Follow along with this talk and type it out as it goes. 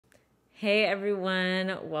Hey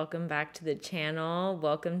everyone, welcome back to the channel.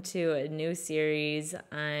 Welcome to a new series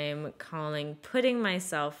I'm calling Putting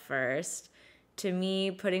Myself First. To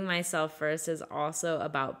me, putting myself first is also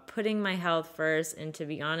about putting my health first, and to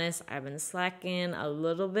be honest, I've been slacking a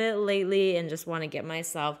little bit lately and just want to get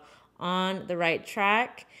myself on the right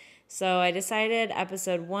track. So I decided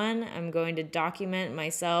episode 1, I'm going to document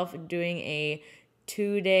myself doing a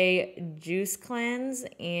 2-day juice cleanse,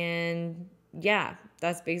 and yeah,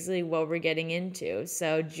 that's basically what we're getting into.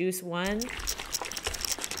 So juice 1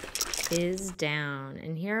 is down,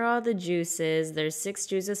 and here are all the juices. There's 6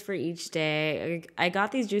 juices for each day. I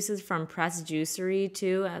got these juices from Press Juicery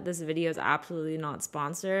too. This video is absolutely not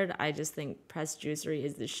sponsored. I just think Press Juicery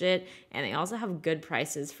is the shit, and they also have good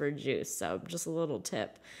prices for juice, so just a little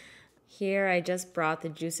tip. Here I just brought the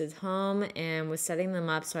juices home and was setting them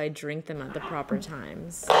up so I drink them at the proper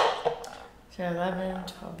times. So 11,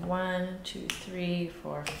 12, 1, 2, 3,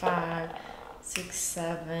 4, 5, 6,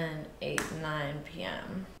 7, 8, 9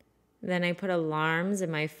 p.m. Then I put alarms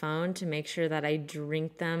in my phone to make sure that I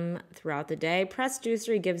drink them throughout the day. Press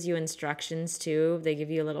Juicery gives you instructions too. They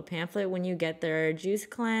give you a little pamphlet when you get their juice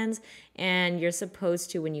cleanse, and you're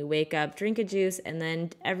supposed to, when you wake up, drink a juice, and then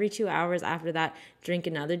every 2 hours after that, drink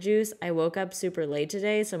another juice. I woke up super late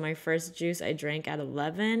today, so my first juice I drank at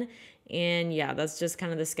 11. And yeah, that's just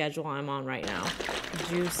kind of the schedule I'm on right now.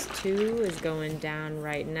 Juice 2 is going down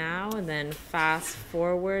right now, and then fast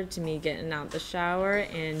forward to me getting out the shower,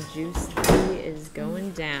 and juice 3 is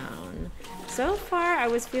going down. So far, I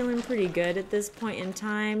was feeling pretty good at this point in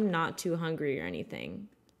time, not too hungry or anything.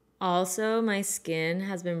 Also, my skin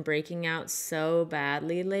has been breaking out so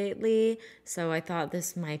badly lately, so I thought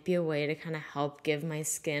this might be a way to kind of help give my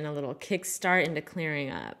skin a little kickstart into clearing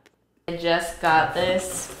up. I just got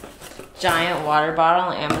this giant water bottle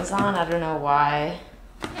on Amazon. I don't know why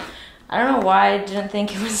I didn't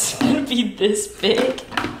think it was gonna be this big.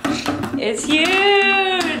 It's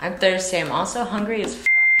huge! I'm thirsty. I'm also hungry as f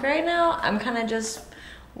right now. I'm kind of just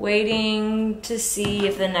waiting to see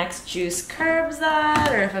if the next juice curbs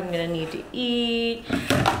that or if I'm gonna need to eat.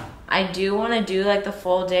 I do want to do like the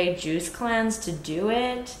full day juice cleanse to do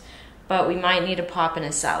it, but we might need to pop in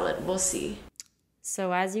a salad. We'll see.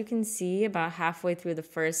 So as you can see, about halfway through the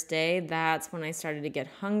first day, that's when I started to get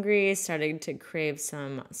hungry, started to crave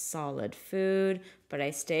some solid food, but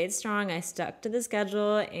I stayed strong. I stuck to the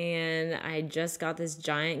schedule, and I just got this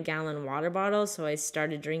giant gallon water bottle, so I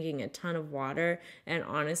started drinking a ton of water, and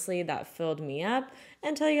honestly, that filled me up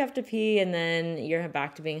until you have to pee, and then you're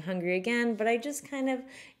back to being hungry again, but I just kind of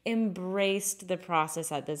embraced the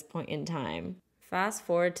process at this point in time. Fast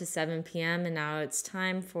forward to 7 p.m. and now it's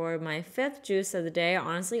time for my 5th juice of the day.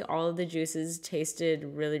 Honestly, all of the juices tasted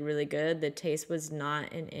really, really good. The taste was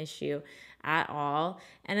not an issue at all.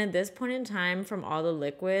 And at this point in time, from all the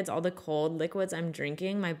liquids, all the cold liquids I'm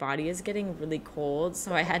drinking, my body is getting really cold.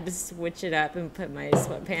 So I had to switch it up and put my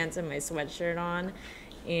sweatpants and my sweatshirt on.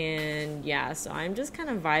 And yeah, so I'm just kind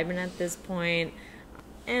of vibing at this point.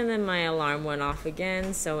 And then my alarm went off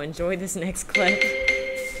again. So enjoy this next clip.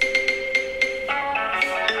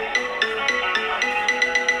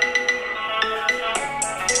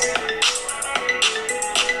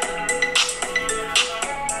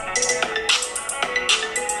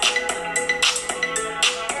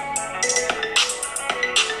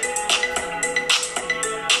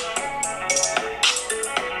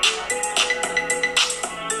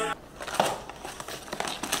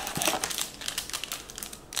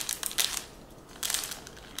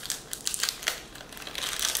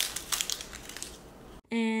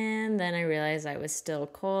 And then I realized I was still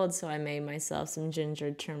cold, so I made myself some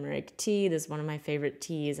ginger turmeric tea. This is one of my favorite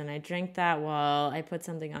teas, and I drank that while I put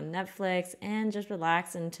something on Netflix and just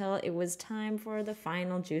relaxed until it was time for the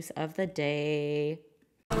final juice of the day.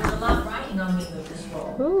 There was a lot riding on me with this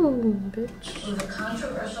role. Ooh, bitch. It was a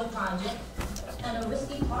controversial project and a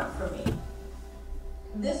risky part for me.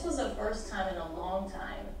 This was the first time in a long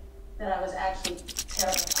time that I was actually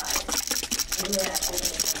terrified to do that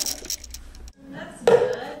opening. That's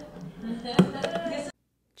good.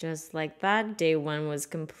 Just like that, day 1 was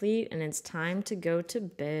complete, and it's time to go to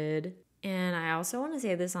bed. And I also want to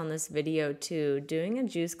say this on this video too. Doing a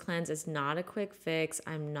juice cleanse is not a quick fix.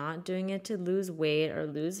 I'm not doing it to lose weight or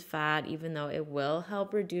lose fat, even though it will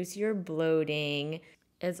help reduce your bloating.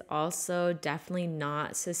 It's also definitely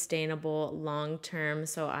not sustainable long term,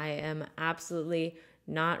 so I am absolutely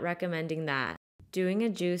not recommending that. Doing a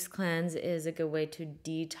juice cleanse is a good way to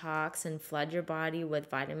detox and flood your body with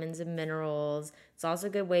vitamins and minerals. It's also a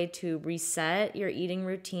good way to reset your eating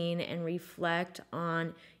routine and reflect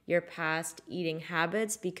on your past eating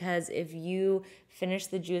habits, because if you finish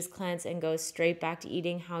the juice cleanse and go straight back to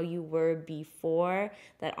eating how you were before,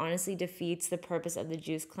 that honestly defeats the purpose of the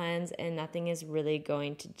juice cleanse and nothing is really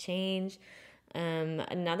going to change.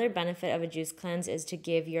 Another benefit of a juice cleanse is to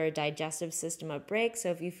give your digestive system a break. So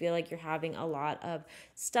if you feel like you're having a lot of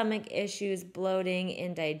stomach issues, bloating,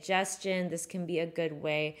 indigestion, this can be a good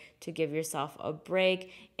way to give yourself a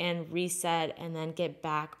break and reset and then get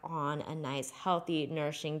back on a nice, healthy,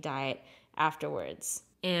 nourishing diet afterwards.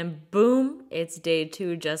 And boom, it's day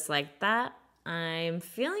 2 just like that. I'm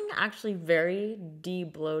feeling actually very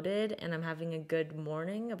de-bloated and I'm having a good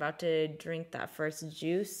morning. About to drink that first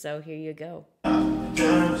juice, so here you go.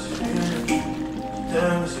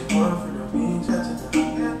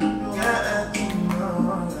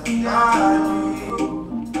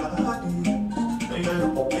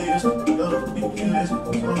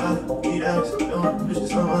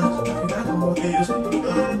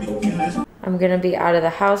 I'm gonna be out of the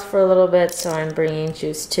house for a little bit, so I'm bringing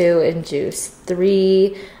juice 2 and juice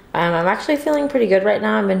 3. I'm actually feeling pretty good right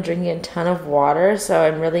now. I've been drinking a ton of water, so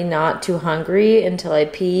I'm really not too hungry until I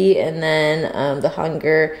pee, and then the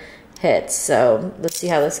hunger hits. So let's see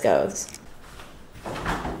how this goes.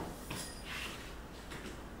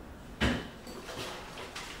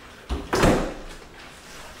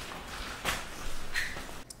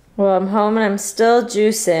 Well, I'm home and I'm still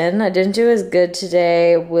juicing. I didn't do as good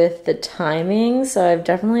today with the timing, so I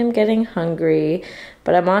definitely am getting hungry.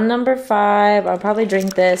 But I'm on number 5. I'll probably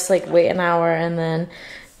drink this, like wait an hour and then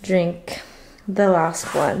drink the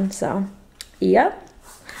last one. So, yep.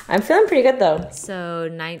 I'm feeling pretty good though. So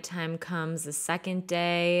nighttime comes the second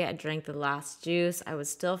day. I drank the last juice. I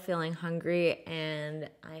was still feeling hungry and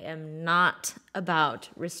I am not about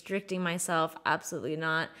restricting myself. Absolutely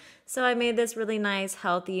not. So I made this really nice,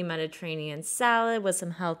 healthy Mediterranean salad with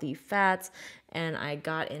some healthy fats and I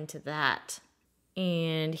got into that.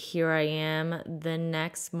 And here I am the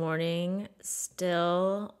next morning,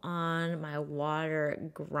 still on my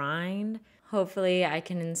water grind. Hopefully I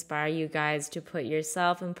can inspire you guys to put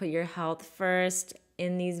yourself and put your health first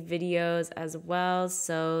in these videos as well.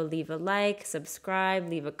 So leave a like, subscribe,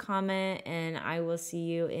 leave a comment, and I will see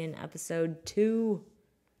you in episode 2.